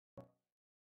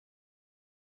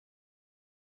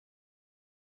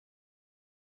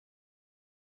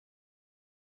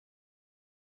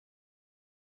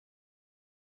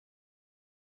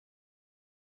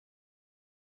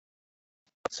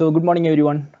So good morning,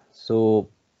 everyone. So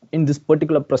in this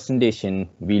particular presentation,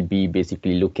 we'll be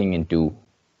basically looking into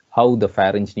how the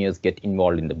fire engineers get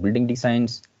involved in the building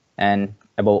designs, and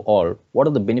above all, what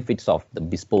are the benefits of the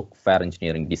bespoke fire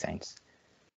engineering designs.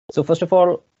 So first of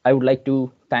all, I would like to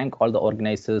thank all the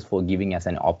organizers for giving us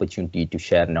an opportunity to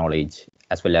share knowledge,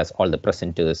 as well as all the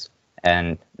presenters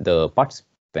and the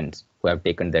participants who have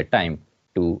taken their time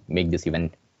to make this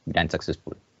event grand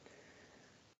successful.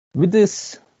 With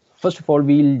this, first of all,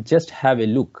 we'll just have a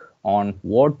look on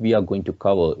what we are going to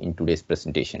cover in today's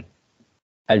presentation.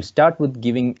 I'll start with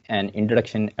giving an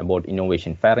introduction about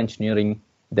innovation fire engineering.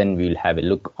 Then we'll have a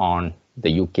look on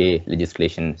the UK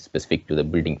legislation specific to the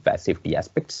building fire safety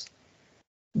aspects.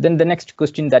 Then the next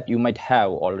question that you might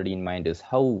have already in mind is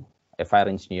how a fire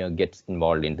engineer gets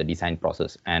involved in the design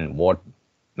process and what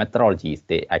methodologies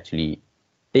they actually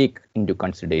take into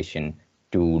consideration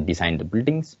to design the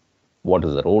buildings. What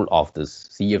is the role of this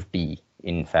CFD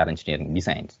in fire engineering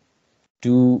designs?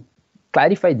 To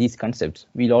clarify these concepts,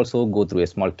 we'll also go through a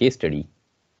small case study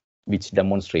which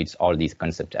demonstrates all these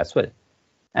concepts as well.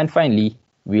 And finally,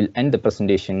 we'll end the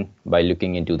presentation by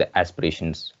looking into the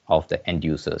aspirations of the end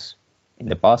users in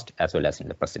the past as well as in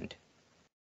the present.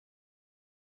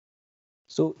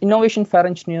 So innovation fire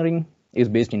engineering is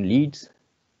based in Leeds.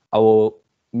 Our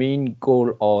main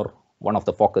goal, or one of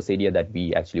the focus area that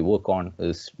we actually work on,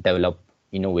 is develop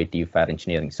innovative fire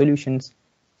engineering solutions.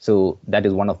 So that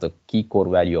is one of the key core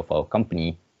value of our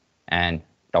company. And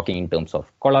talking in terms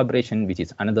of collaboration, which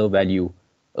is another value,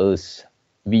 is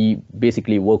we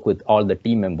basically work with all the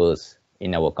team members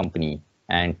in our company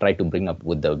and try to bring up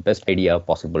with the best idea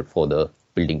possible for the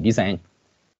building design.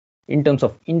 In terms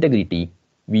of integrity,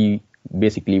 we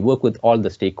basically work with all the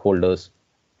stakeholders,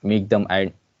 make them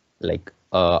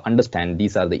understand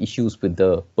these are the issues with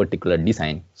the particular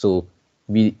design. So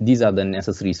these are the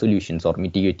necessary solutions or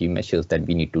mitigative measures that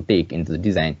we need to take into the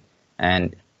design.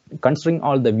 And considering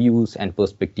all the views and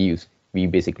perspectives, we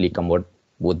basically come out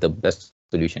with the best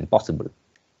solution possible.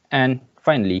 And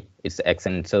finally, it's the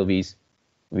excellent service.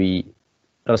 We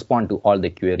respond to all the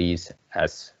queries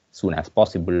as soon as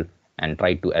possible and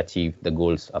try to achieve the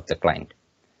goals of the client.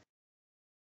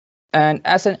 And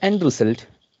as an end result,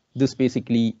 this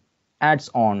basically adds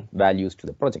on values to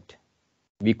the project.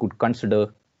 We could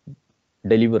consider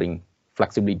delivering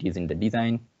flexibilities in the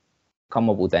design, come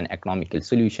up with an economical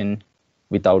solution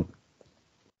without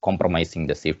compromising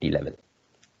the safety level.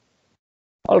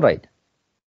 All right,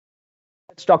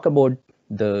 let's talk about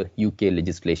the UK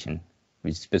legislation,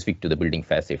 which is specific to the building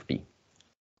fire safety.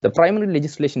 The primary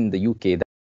legislation in the UK that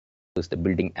was the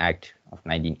Building Act of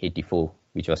 1984,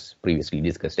 which was previously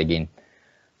discussed again.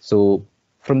 So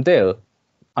from there,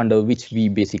 under which we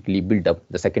basically built up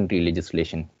the secondary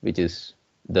legislation, which is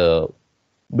the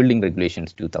Building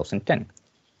Regulations 2010.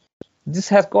 This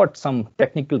has got some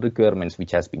technical requirements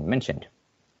which has been mentioned.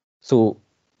 So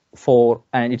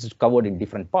and it's covered in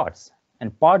different parts.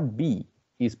 And part B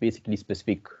is basically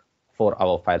specific for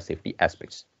our fire safety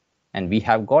aspects. And we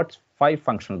have got 5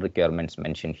 functional requirements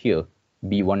mentioned here,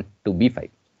 B1 to B5.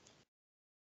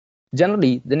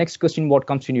 Generally, the next question what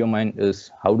comes in your mind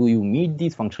is, how do you meet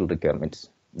these functional requirements?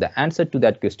 The answer to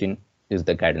that question is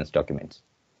the guidance documents.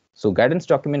 So guidance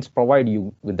documents provide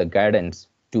you with the guidance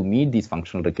to meet these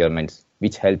functional requirements,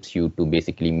 which helps you to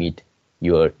basically meet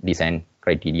your design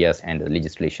criteria and the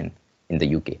legislation in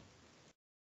the UK.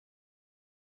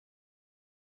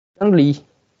 Generally,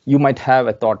 you might have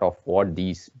a thought of what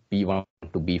these B1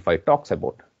 to B5 talks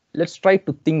about. Let's try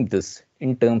to think this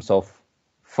in terms of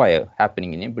fire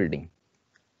happening in a building.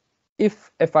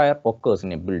 If a fire occurs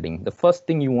in a building, the first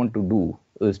thing you want to do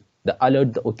is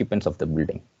alert the occupants of the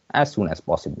building as soon as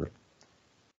possible,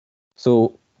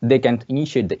 so they can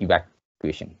initiate the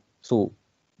evacuation. So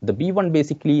the B1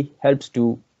 basically helps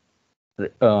to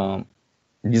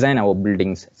design our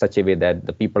buildings such a way that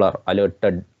the people are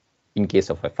alerted in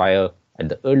case of a fire at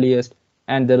the earliest,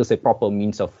 and there is a proper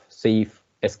means of safe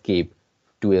escape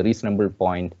to a reasonable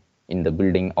point in the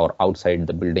building or outside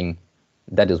the building.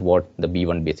 That is what the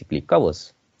B1 basically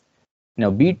covers.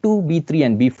 Now B2, B3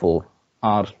 and B4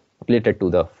 are related to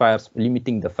the fires,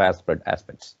 limiting the fire spread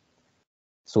aspects.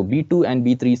 So B2 and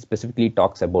B3 specifically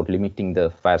talks about limiting the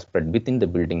fire spread within the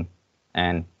building,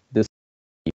 and this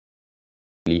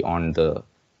is on the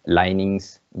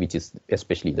linings, which is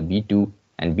especially the B2,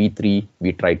 and B3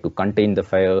 we try to contain the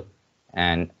fire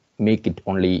and make it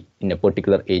only in a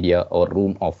particular area or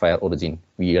room of fire origin.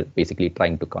 We are basically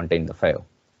trying to contain the fire.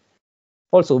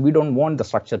 Also, we don't want the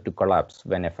structure to collapse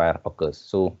when a fire occurs.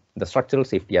 So the structural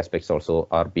safety aspects also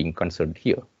are being considered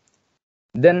here.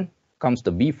 Then comes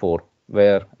the B4,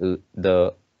 where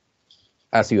the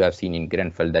as you have seen in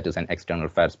Grenfell, that is an external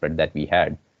fire spread that we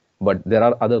had. But there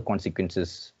are other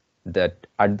consequences that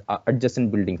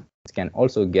adjacent buildings can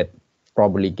also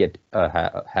probably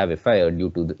have a fire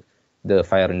due to the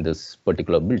fire in this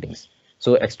particular buildings.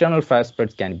 So external fire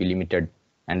spreads can be limited,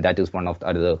 and that is one of the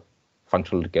other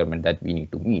functional requirement that we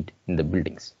need to meet in the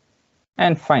buildings.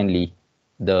 And finally,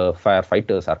 the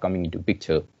firefighters are coming into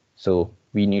picture. So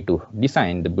we need to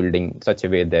design the building in such a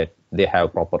way that they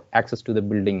have proper access to the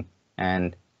building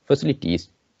and facilities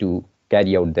to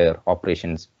carry out their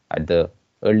operations at the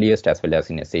earliest as well as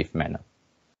in a safe manner.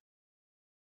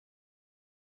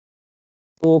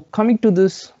 So coming to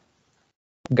this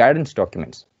guidance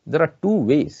documents, there are two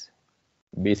ways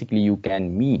basically you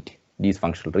can meet these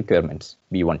functional requirements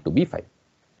B1 to B5.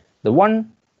 The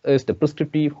one is the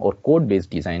prescriptive or code-based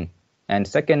design, and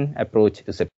second approach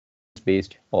is a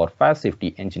based or fire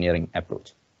safety engineering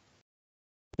approach.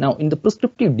 Now in the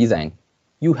prescriptive design,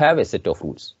 you have a set of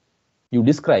rules. You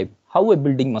describe how a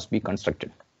building must be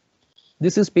constructed.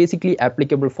 This is basically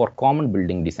applicable for common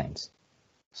building designs.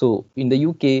 So in the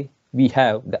UK, we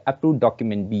have the approved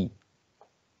document B,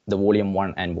 the volume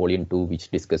 1 and volume 2, which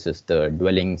discusses the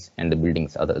dwellings and the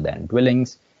buildings other than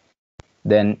dwellings.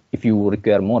 Then if you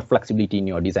require more flexibility in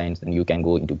your designs, then you can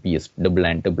go into BS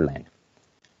double line.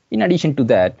 In addition to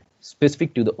that,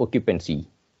 specific to the occupancy,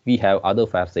 we have other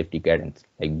fire safety guidance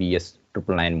like BS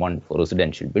 9991 for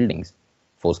residential buildings.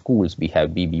 For schools, we have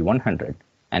BB 100,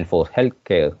 and for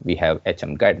healthcare, we have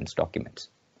HM guidance documents.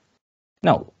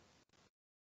 Now,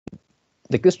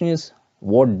 the question is,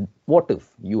 what if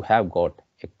you have got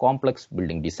a complex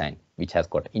building design which has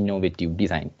got innovative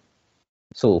design?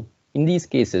 So in these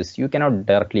cases, you cannot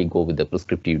directly go with the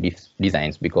prescriptive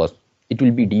designs because it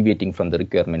will be deviating from the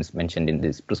requirements mentioned in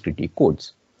these prescriptive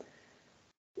codes.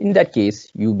 In that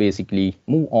case, you basically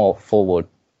move forward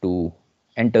to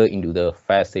enter into the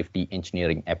fire safety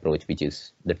engineering approach, which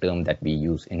is the term that we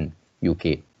use in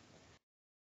UK.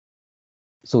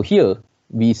 So here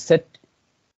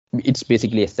it's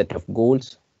basically a set of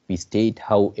goals. We state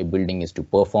how a building is to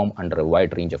perform under a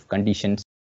wide range of conditions.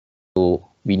 So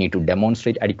we need to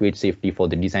demonstrate adequate safety for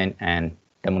the design and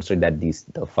demonstrate that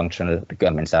the functional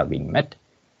requirements are being met.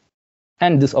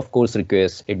 And this, of course,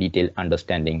 requires a detailed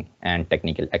understanding and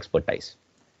technical expertise.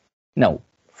 Now,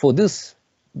 for this,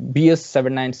 BS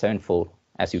 7974,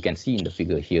 as you can see in the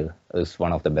figure here, is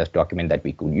one of the best documents that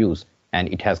we could use.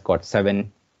 And it has got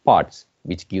 7 parts,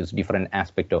 which gives different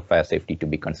aspects of fire safety to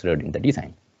be considered in the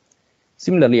design.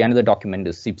 Similarly, another document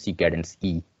is CIPC Guidance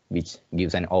E, which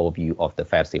gives an overview of the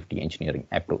fire safety engineering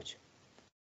approach.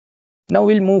 Now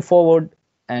we'll move forward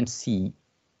and see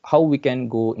how we can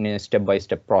go in a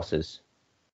step-by-step process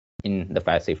in the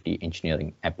fire safety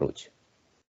engineering approach.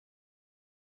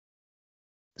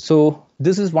 So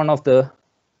this is one of the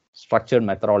structured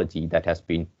methodology that has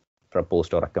been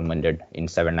proposed or recommended in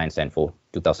 7974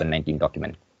 2019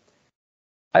 document.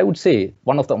 I would say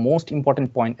one of the most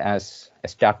important point as a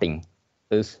starting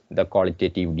is the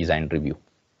qualitative design review.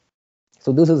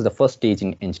 So this is the first stage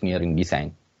in engineering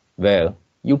design where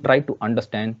you try to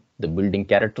understand the building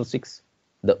characteristics,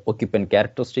 the occupant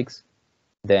characteristics,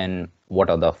 then what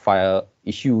are the fire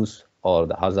issues or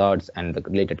the hazards and the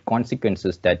related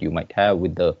consequences that you might have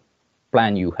with the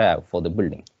plan you have for the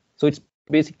building. So it's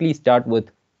basically start with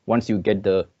once you get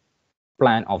the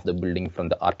plan of the building from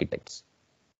the architects.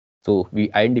 So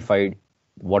we identified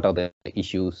what are the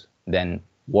issues, then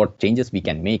what changes we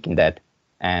can make in that,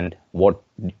 and what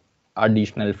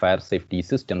additional fire safety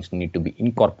systems need to be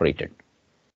incorporated.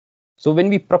 So when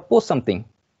we propose something,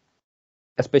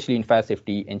 especially in fire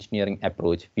safety engineering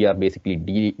approach, we are basically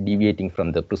deviating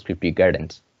from the prescriptive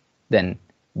guidance. Then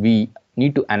we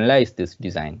need to analyze this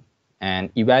design and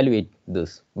evaluate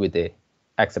this with a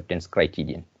acceptance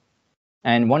criterion.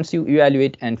 And once you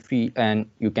evaluate and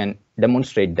you can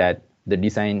demonstrate that the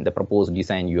design, the proposed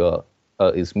design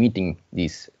is meeting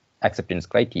these acceptance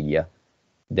criteria,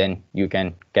 then you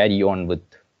can carry on with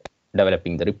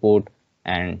developing the report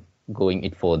and going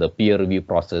it for the peer review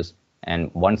process.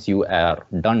 And once you are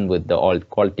done with all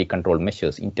quality control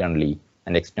measures internally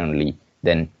and externally,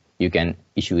 then you can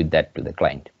issue that to the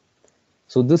client.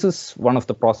 So this is one of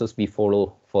the process we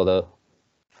follow for the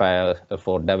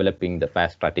for developing the fire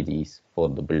strategies for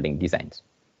the building designs.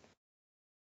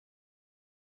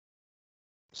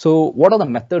 So what are the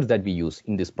methods that we use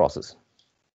in this process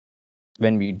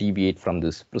when we deviate from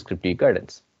this prescriptive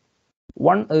guidance?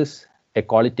 One is a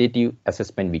qualitative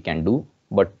assessment we can do,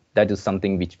 but that is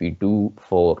something which we do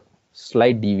for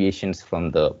slight deviations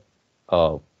from the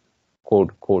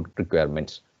code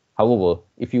requirements. However,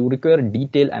 if you require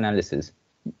detailed analysis,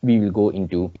 we will go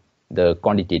into the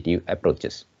quantitative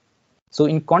approaches. So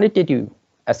in quantitative,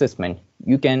 assessment,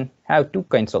 you can have two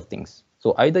kinds of things.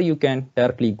 So either you can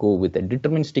directly go with a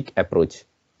deterministic approach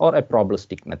or a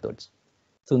probabilistic methods.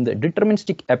 So in the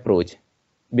deterministic approach,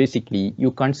 basically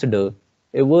you consider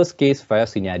a worst case fire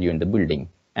scenario in the building,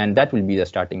 and that will be the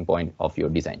starting point of your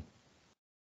design.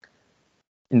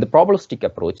 In the probabilistic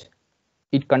approach,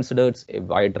 it considers a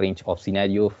wide range of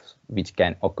scenarios which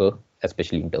can occur,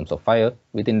 especially in terms of fire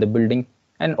within the building,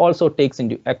 and also takes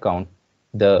into account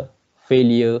the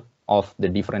failure of the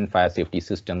different fire safety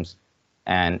systems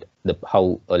and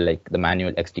how like the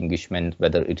manual extinguishment,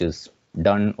 whether it is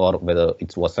done or whether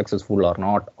it was successful or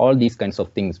not. All these kinds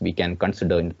of things we can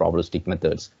consider in probabilistic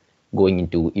methods, going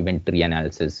into event tree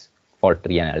analysis, fault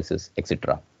tree analysis,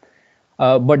 etc.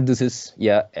 But this is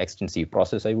extensive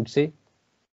process, I would say.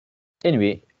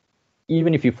 Anyway,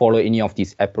 even if you follow any of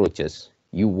these approaches,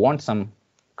 you want some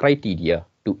criteria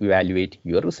to evaluate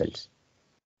your results.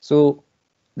 So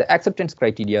the acceptance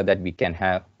criteria that we can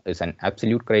have is an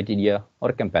absolute criteria or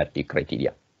a comparative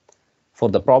criteria. For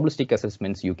the probabilistic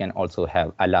assessments, you can also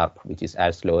have Ayappa, which is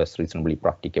as low as reasonably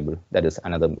practicable. That is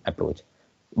another approach.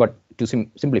 But to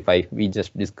simplify, we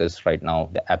just discussed right now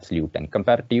the absolute and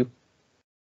comparative.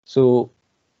 So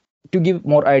to give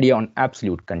more idea on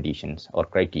absolute conditions or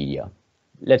criteria,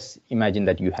 let's imagine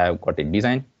that you have got a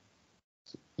design.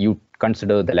 You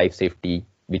consider the life safety,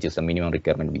 which is a minimum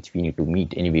requirement which we need to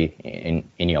meet anyway in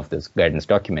any of these guidance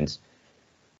documents.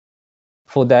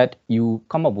 For that, you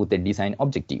come up with a design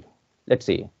objective. Let's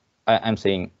say I'm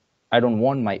saying I don't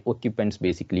want my occupants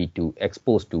basically to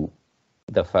expose to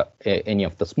any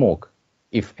of the smoke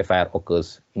if a fire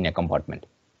occurs in a compartment.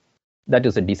 That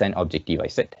is a design objective I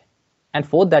set. And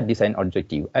for that design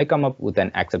objective, I come up with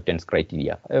an acceptance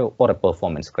criteria or a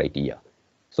performance criteria.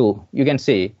 So you can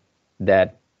say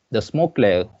that the smoke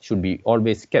layer should be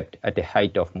always kept at a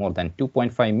height of more than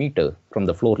 2.5 meters from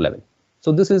the floor level.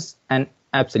 So this is an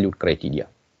absolute criteria.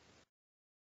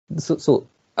 So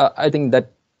I think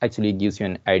that actually gives you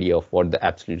an idea of what the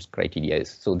absolute criteria is.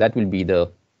 So that will be the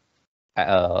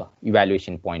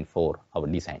evaluation point for our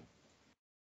design.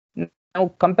 Now,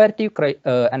 comparative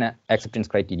and acceptance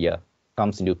criteria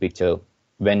comes into picture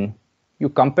when you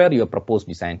compare your proposed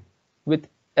design with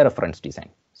a reference design.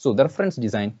 So the reference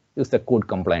design is the code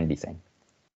compliant design.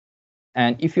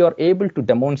 And if you are able to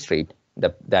demonstrate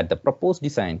that the proposed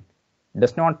design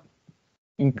does not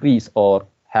increase or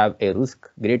have a risk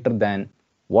greater than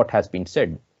what has been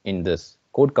said in this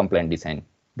code compliant design,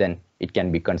 then it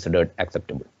can be considered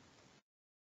acceptable.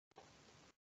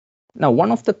 Now,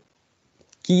 one of the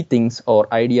key things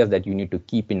or ideas that you need to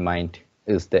keep in mind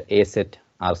is the A-set,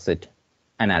 R-set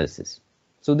analysis.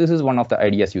 So this is one of the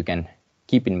ideas you can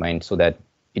keep in mind so that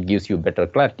it gives you better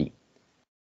clarity.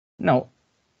 Now,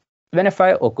 when a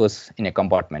fire occurs in a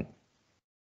compartment,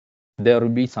 there will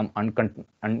be some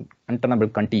untenable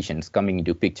conditions coming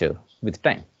into picture with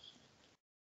time.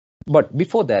 But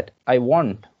before that, I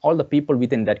want all the people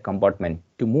within that compartment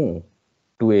to move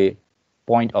to a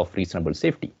point of reasonable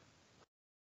safety.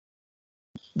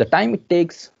 The time it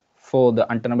takes for the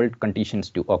untenable conditions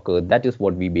to occur, that is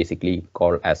what we basically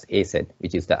call as A-set,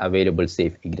 which is the available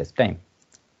safe egress time.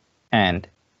 And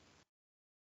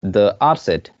the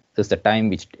R-set is the time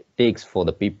which takes for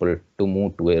the people to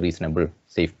move to a reasonable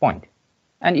safe point.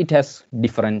 And it has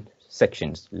different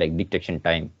sections like detection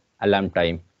time, alarm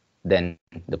time, then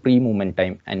the pre-movement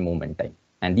time and movement time.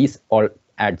 And these all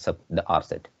adds up the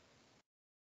R-set.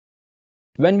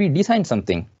 When we design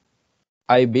something,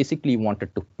 I basically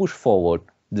wanted to push forward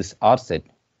this R-set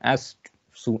as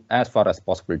far as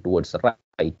possible towards the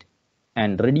right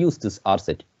and reduce this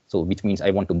R-set. So which means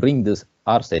I want to bring this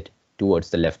R-set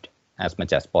towards the left as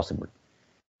much as possible.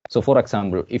 So for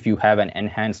example, if you have an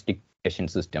enhanced detection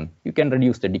system, you can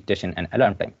reduce the detection and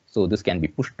alarm time. So this can be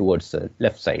pushed towards the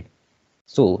left side.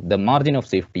 So the margin of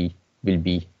safety will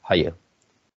be higher.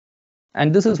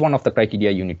 And this is one of the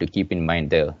criteria you need to keep in mind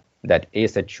there, that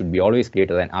A-set should be always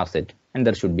greater than R-set, and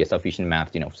there should be a sufficient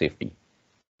margin of safety.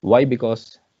 Why?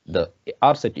 Because the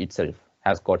R-set itself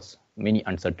has got many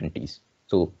uncertainties.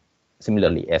 So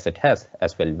similarly, A-set has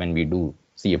as well when we do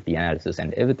CFD analysis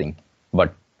and everything.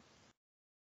 But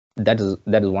that is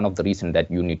one of the reasons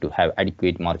that you need to have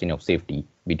adequate margin of safety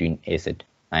between A-set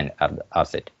and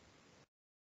R-set.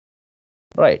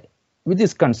 Right. With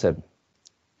this concept,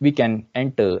 we can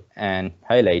enter and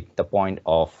highlight the point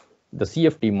of the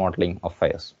CFD modeling of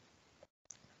fires.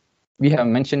 We have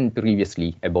mentioned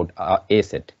previously about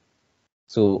A-set.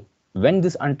 So when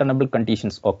these untenable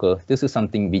conditions occur, this is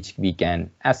something which we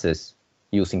can assess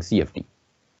using CFD.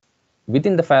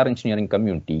 Within the fire engineering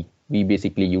community, we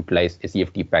basically utilize a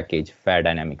CFD package, Fire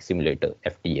Dynamic Simulator,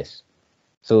 FDS.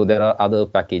 So there are other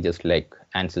packages like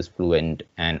ANSYS Fluent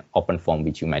and OpenFOAM,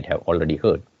 which you might have already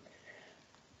heard.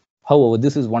 However,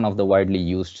 this is one of the widely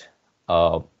used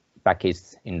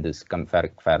packages in this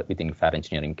within FAIR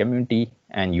engineering community,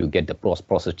 and you get the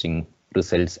processing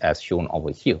results as shown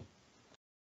over here.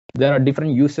 There are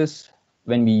different uses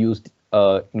when we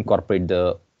incorporate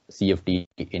the CFD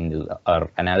in our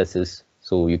analysis.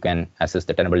 So you can assess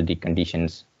the tenability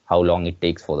conditions, how long it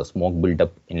takes for the smoke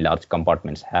buildup in large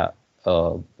compartments,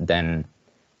 then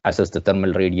assess the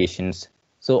thermal radiations.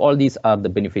 So all these are the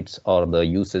benefits or the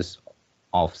uses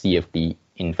of CFD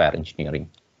in FAIR engineering.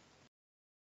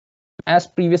 As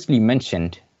previously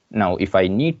mentioned, now if I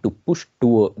need to push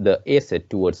the A set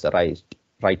towards the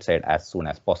right side as soon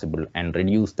as possible and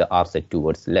reduce the R set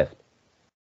towards left,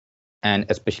 and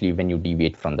especially when you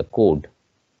deviate from the code,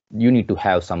 you need to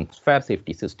have some FAIR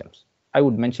safety systems. I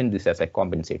would mention this as a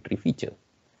compensatory feature.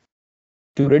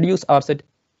 To reduce R set,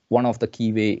 one of the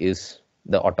key way is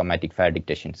the automatic fire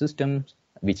detection systems,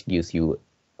 which gives you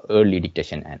early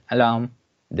detection and alarm.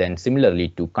 Then similarly,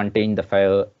 to contain the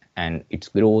fire and its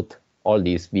growth, all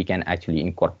these we can actually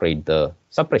incorporate the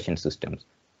suppression systems.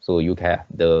 So you have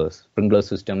the sprinkler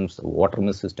systems, water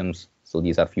mist systems. So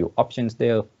these are few options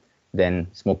there. Then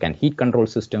smoke and heat control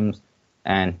systems.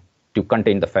 And to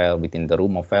contain the fire within the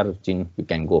room of fire origin, you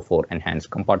can go for enhanced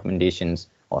compartmentations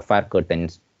or fire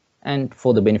curtains. And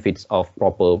for the benefits of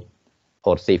proper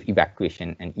or safe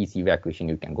evacuation and easy evacuation,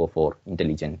 you can go for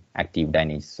intelligent active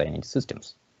signage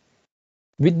systems.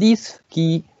 With these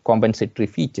key compensatory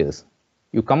features,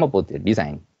 you come up with a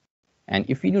design. And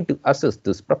if you need to assess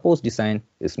this proposed design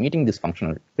is meeting these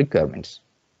functional requirements,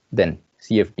 then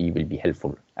CFD will be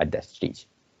helpful at that stage.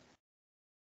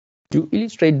 To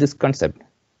illustrate this concept,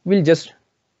 we'll just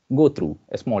go through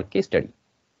a small case study.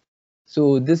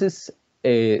 So this is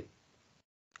a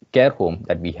care home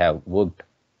that we have worked,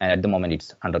 and at the moment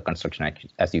it's under construction,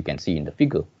 as you can see in the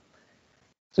figure.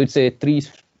 So it's a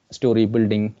 3-story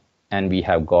building, and we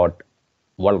have got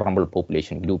vulnerable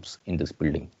population groups in this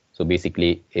building. So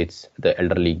basically it's the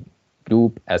elderly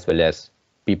group as well as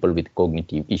people with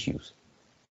cognitive issues.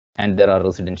 And there are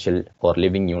residential or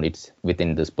living units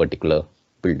within this particular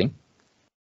building.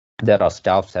 There are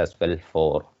staffs as well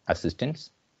for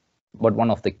assistance. But one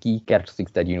of the key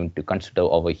characteristics that you need to consider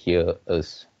over here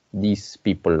is these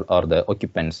people or the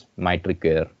occupants might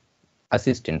require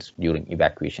assistance during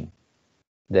evacuation.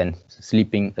 Then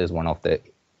sleeping is one of the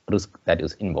risks that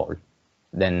is involved.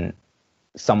 Then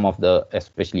some of the,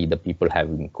 especially the people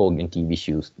having cognitive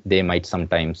issues, they might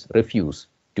sometimes refuse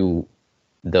to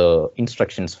the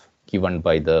instructions given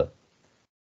by the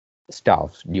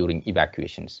staffs during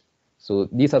evacuations. So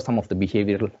these are some of the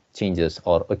behavioral changes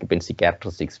or occupancy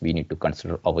characteristics we need to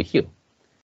consider over here.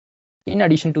 In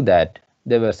addition to that,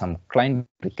 there were some client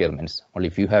requirements, only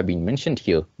few have been mentioned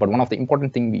here, but one of the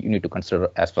important things you need to consider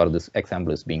as far as this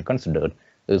example is being considered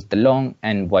is the long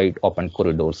and wide open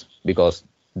corridors, because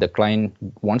the client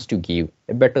wants to give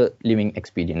a better living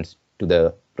experience to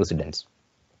the residents.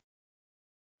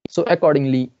 So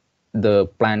accordingly, the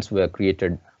plans were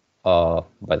created by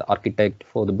the architect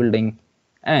for the building,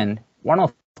 and one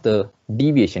of the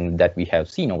deviation that we have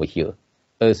seen over here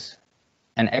is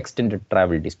an extended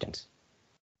travel distance.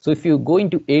 So if you go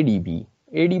into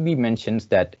ADB mentions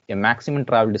that a maximum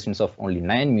travel distance of only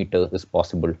 9 meters is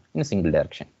possible in a single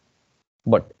direction.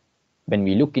 But when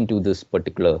we look into this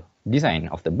particular design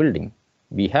of the building,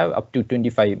 we have up to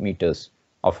 25 meters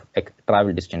of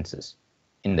travel distances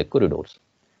in the corridors.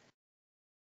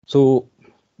 So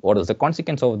what is the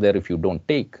consequence of there if you don't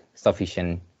take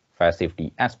sufficient fire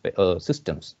safety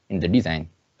systems in the design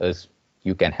is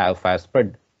you can have fire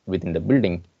spread within the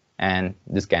building, and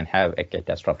this can have a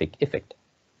catastrophic effect.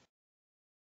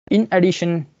 In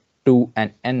addition to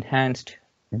an enhanced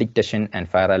detection and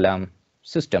fire alarm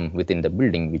system within the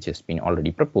building, which has been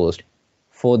already proposed,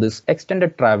 for this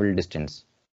extended travel distance,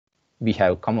 we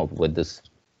have come up with this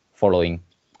following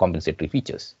compensatory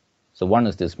features. So one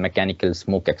is this mechanical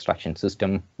smoke extraction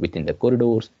system within the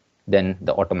corridors, then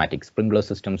the automatic sprinkler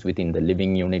systems within the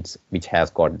living units, which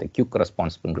has got the quick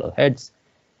response sprinkler heads.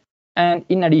 And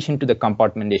in addition to the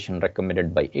compartmentation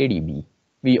recommended by ADB,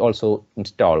 we also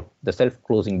install the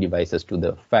self-closing devices to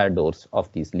the fire doors of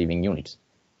these living units.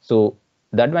 So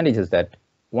the advantage is that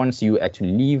once you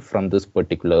actually leave from this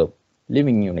particular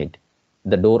living unit,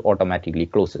 the door automatically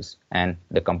closes and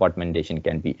the compartmentation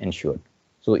can be ensured.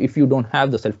 So if you don't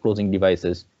have the self-closing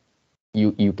devices,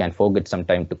 you can forget some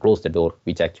time to close the door,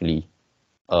 which actually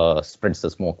spreads the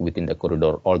smoke within the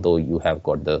corridor, although you have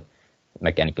got the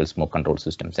mechanical smoke control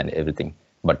systems and everything.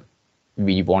 But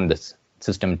we want this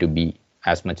system to be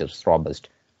as much as robust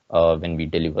when we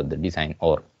deliver the design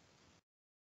or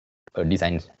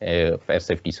design a fire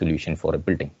safety solution for a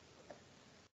building.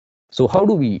 So how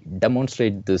do we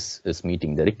demonstrate this is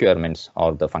meeting the requirements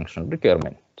or the functional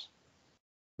requirements?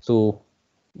 So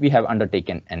we have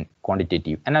undertaken an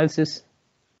quantitative analysis.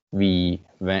 We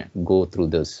go through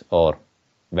this or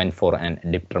went for an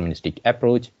deterministic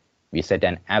approach. We set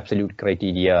an absolute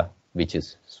criteria, which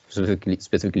is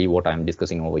specifically what I'm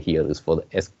discussing over here is for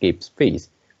the escape phase,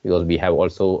 because we have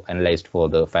also analyzed for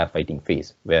the firefighting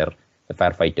phase where the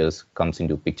firefighters comes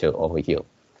into picture over here.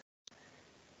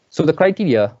 So the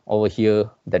criteria over here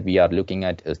that we are looking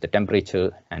at is the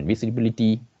temperature and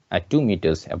visibility at 2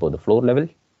 meters above the floor level.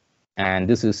 And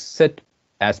this is set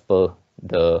as per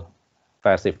the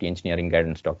fire safety engineering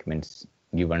guidance documents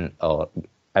given or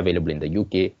available in the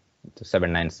UK, the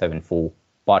 7974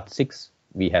 part 6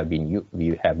 we have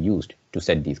used to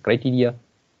set these criteria.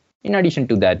 In addition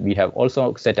to that, we have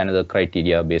also set another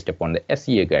criteria based upon the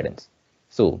SEA guidance.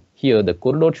 So here the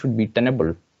corridor should be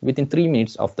tenable within 3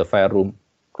 minutes of the fire room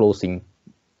closing,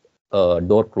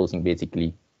 door closing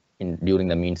basically during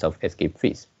the means of escape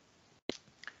phase.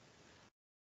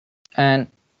 And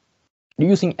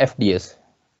using FDS,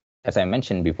 as I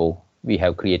mentioned before, we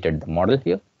have created the model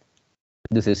here.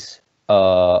 This is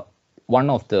one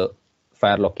of the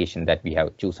fire location that we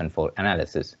have chosen for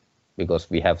analysis, because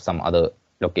we have some other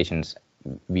locations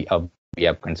we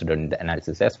have considered in the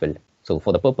analysis as well. So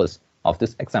for the purpose of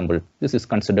this example, this is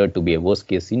considered to be a worst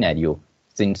case scenario,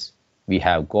 since we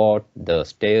have got the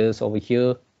stairs over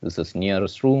here. This is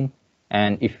nearest room,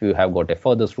 and if you have got a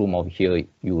furthest room over here,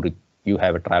 you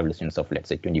have a travel distance of, let's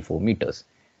say, 24 meters.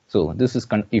 So this is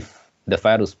if the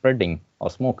fire is spreading or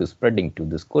smoke is spreading to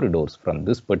these corridors from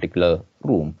this particular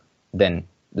room, then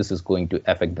this is going to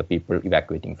affect the people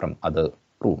evacuating from other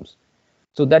rooms.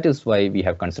 So that is why we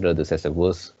have considered this as a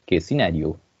worst case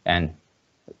scenario and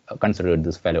considered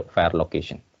this fire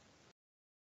location.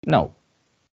 Now,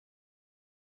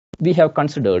 we have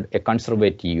considered a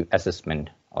conservative assessment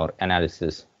or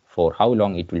analysis for how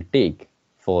long it will take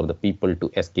for the people to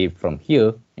escape from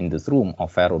here in this room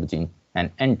of fire origin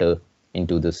and enter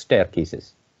into the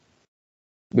staircases,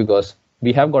 because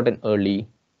we have got an early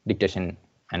detection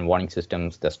and warning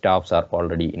systems. The staffs are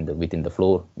already within the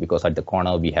floor, because at the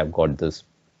corner we have got this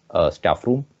staff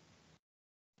room.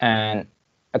 And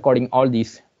according all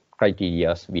these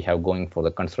criteria, we have going for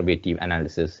the conservative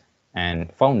analysis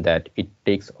and found that it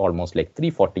takes almost like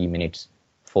 340 minutes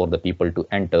for the people to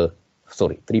enter,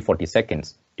 340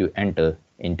 seconds to enter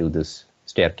into this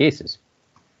staircases.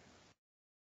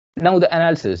 Now the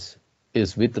analysis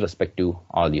is with respect to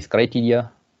all these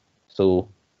criteria. So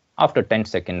after 10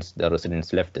 seconds, the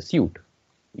residents left the suite.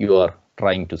 You are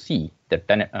trying to see the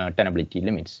tenability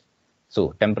limits.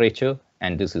 So temperature,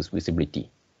 and this is visibility.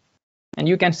 And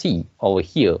you can see over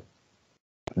here,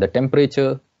 the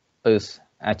temperature is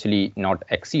actually not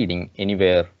exceeding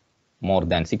anywhere more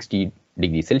than 60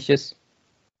 degrees Celsius.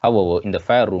 However, in the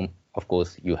fire room, of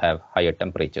course, you have higher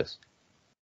temperatures,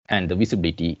 and the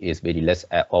visibility is very less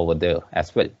over there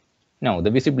as well. Now,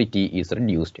 the visibility is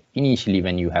reduced initially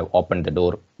when you have opened the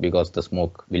door, because the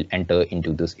smoke will enter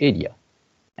into this area.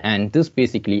 And this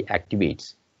basically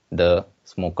activates the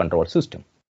smoke control system.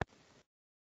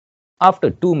 After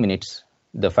 2 minutes,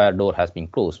 the fire door has been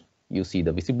closed. You see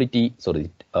the visibility,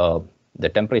 the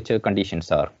temperature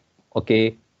conditions are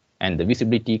okay, and the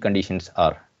visibility conditions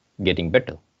are getting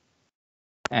better.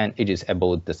 And it is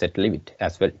above the set limit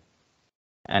as well.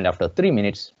 And after 3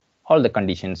 minutes, all the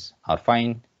conditions are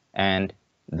fine, and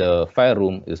the fire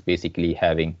room is basically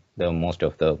having the most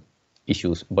of the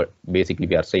issues, but basically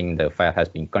we are saying the fire has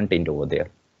been contained over there.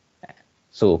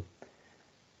 So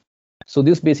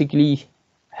this basically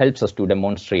helps us to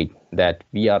demonstrate that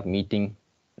we are meeting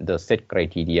the set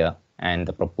criteria and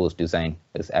the proposed design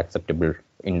is acceptable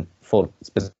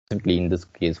specifically in this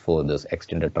case for this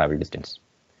extended travel distance.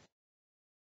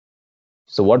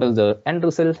 So what is the end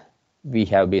result? We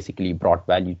have basically brought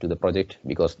value to the project,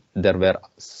 because there were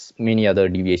many other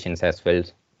deviations as well,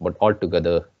 but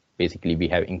altogether basically we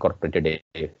have incorporated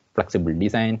a flexible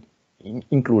design,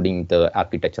 including the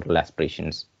architectural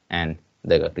aspirations and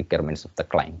the requirements of the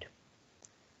client.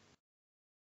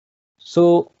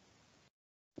 So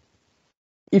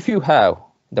if you have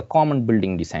the common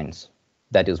building designs,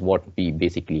 that is what we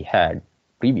basically had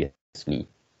previously,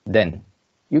 then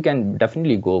you can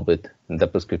definitely go with the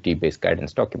prescriptive-based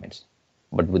guidance documents.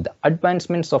 But with the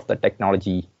advancements of the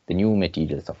technology, the new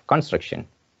materials of construction,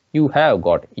 you have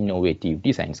got innovative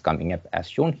designs coming up as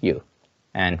shown here.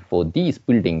 And for these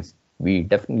buildings, we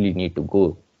definitely need to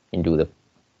go into the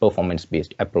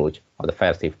performance-based approach or the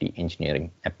fire safety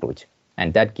engineering approach.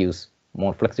 And that gives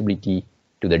more flexibility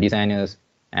to the designers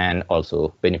and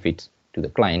also benefits to the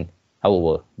client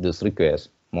However, this requires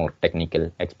more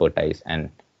technical expertise and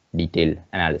detailed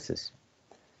analysis.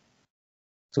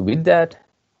 So with that,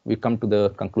 we come to the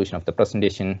conclusion of the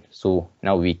presentation. So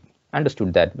now we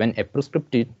understood that when a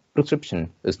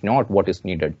prescription is not what is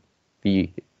needed,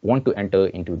 we want to enter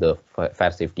into the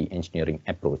fire safety engineering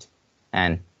approach.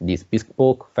 And these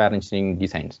bespoke fire engineering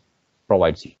designs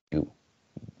provides you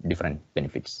different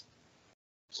benefits.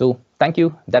 So thank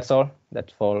you. That's all.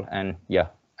 And yeah,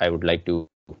 I would like to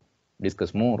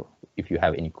discuss more if you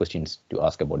have any questions to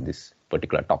ask about this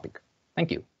particular topic.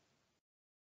 Thank you.